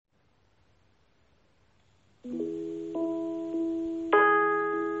What's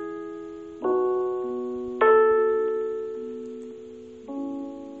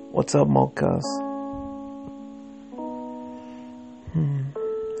up, Modcast?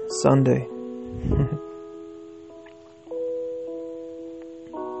 Sunday.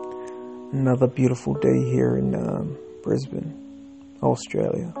 Another beautiful day here in Brisbane,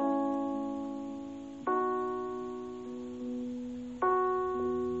 Australia.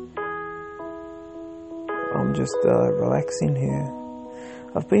 I'm just relaxing here.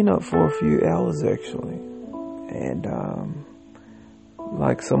 I've been up for a few hours actually, and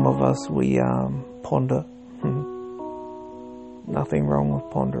like some of us, we ponder. Nothing wrong with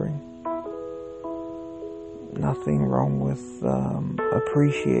pondering. Nothing wrong with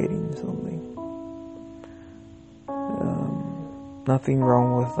appreciating something. Nothing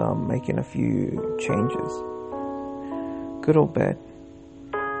wrong with making a few changes, good or bad.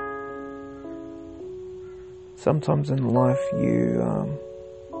 Sometimes in life you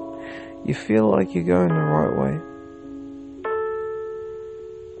feel like you're going the right way,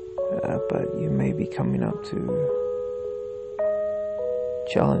 but you may be coming up to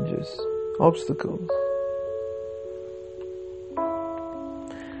challenges, obstacles.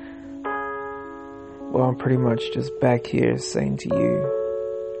 Well, I'm pretty much just back here saying to you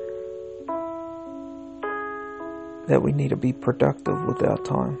that we need to be productive with our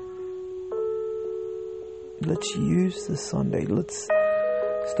time. Let's use this Sunday. Let's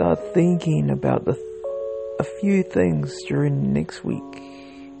start thinking about a few things during next week.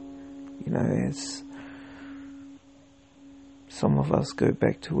 You know, as some of us go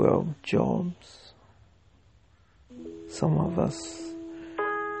back to our jobs. Some of us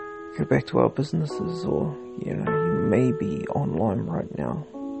go back to our businesses, or, you know, you may be online right now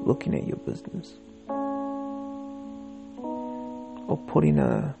looking at your business. Or putting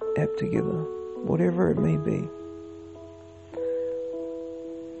an app together, whatever it may be.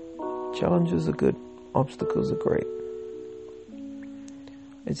 Challenges are good, obstacles are great.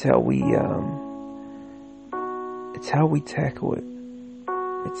 It's how we tackle it.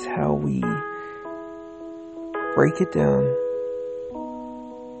 It's how we break it down,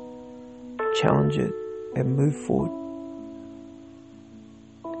 challenge it, and move forward.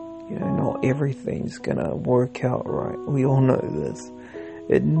 You know, not everything's gonna work out right. We all know this.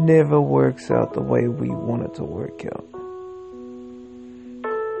 It never works out the way we want it to work out.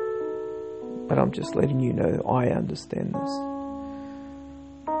 But I'm just letting you know, I understand this.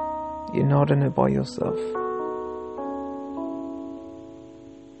 You're not in it by yourself.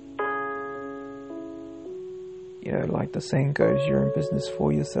 You know, like the saying goes, you're in business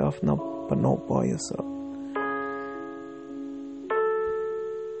for yourself, but not by yourself.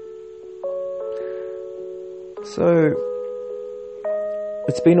 So,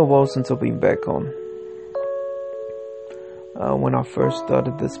 it's been a while since I've been back on. When I first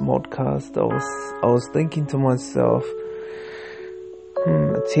started this modcast, I was thinking to myself,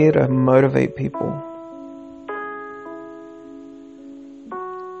 it's here to motivate people.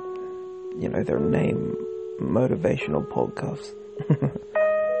 You know, their name, motivational podcast.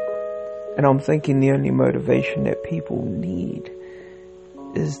 And I'm thinking the only motivation that people need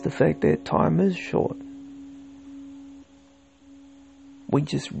is the fact that time is short. We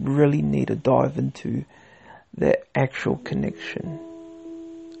just really need to dive into that actual connection.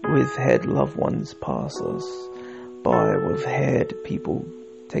 We've had loved ones pass us by. We've had people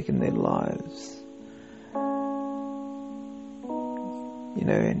taking their lives. You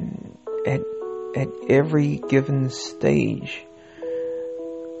know, and at every given stage,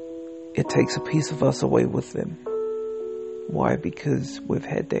 it takes a piece of us away with them. Why? Because we've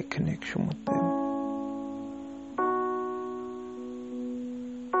had that connection with them.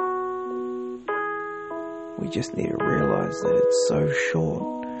 We just need to realize that it's so short,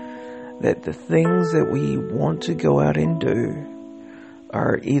 that the things that we want to go out and do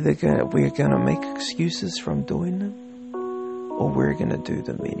are either we're going to make excuses from doing them, or we're going to do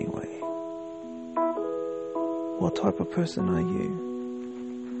them anyway. What type of person are you?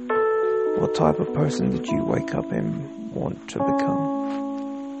 What type of person did you wake up and want to become?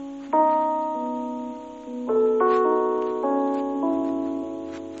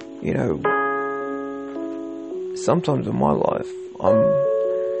 You know, sometimes in my life,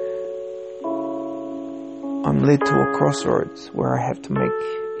 I'm led to a crossroads where I have to make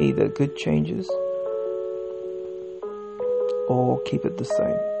either good changes or keep it the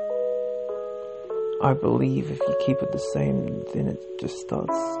same. I believe if you keep it the same, then it just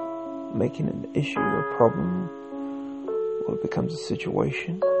starts making an issue, a problem, or it becomes a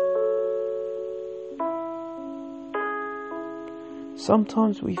situation.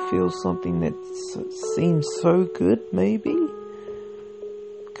 Sometimes we feel something that seems so good, maybe,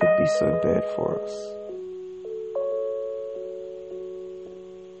 could be so bad for us.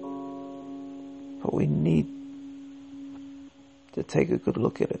 But we need to take a good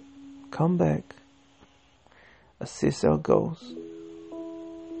look at it. Come back. Assess our goals.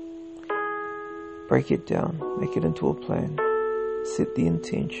 Break it down. Make it into a plan. Set the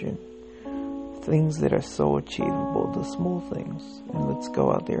intention. Things that are so achievable, the small things. And let's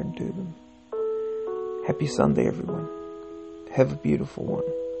go out there and do them. Happy Sunday, everyone. Have a beautiful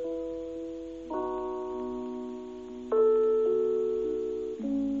one.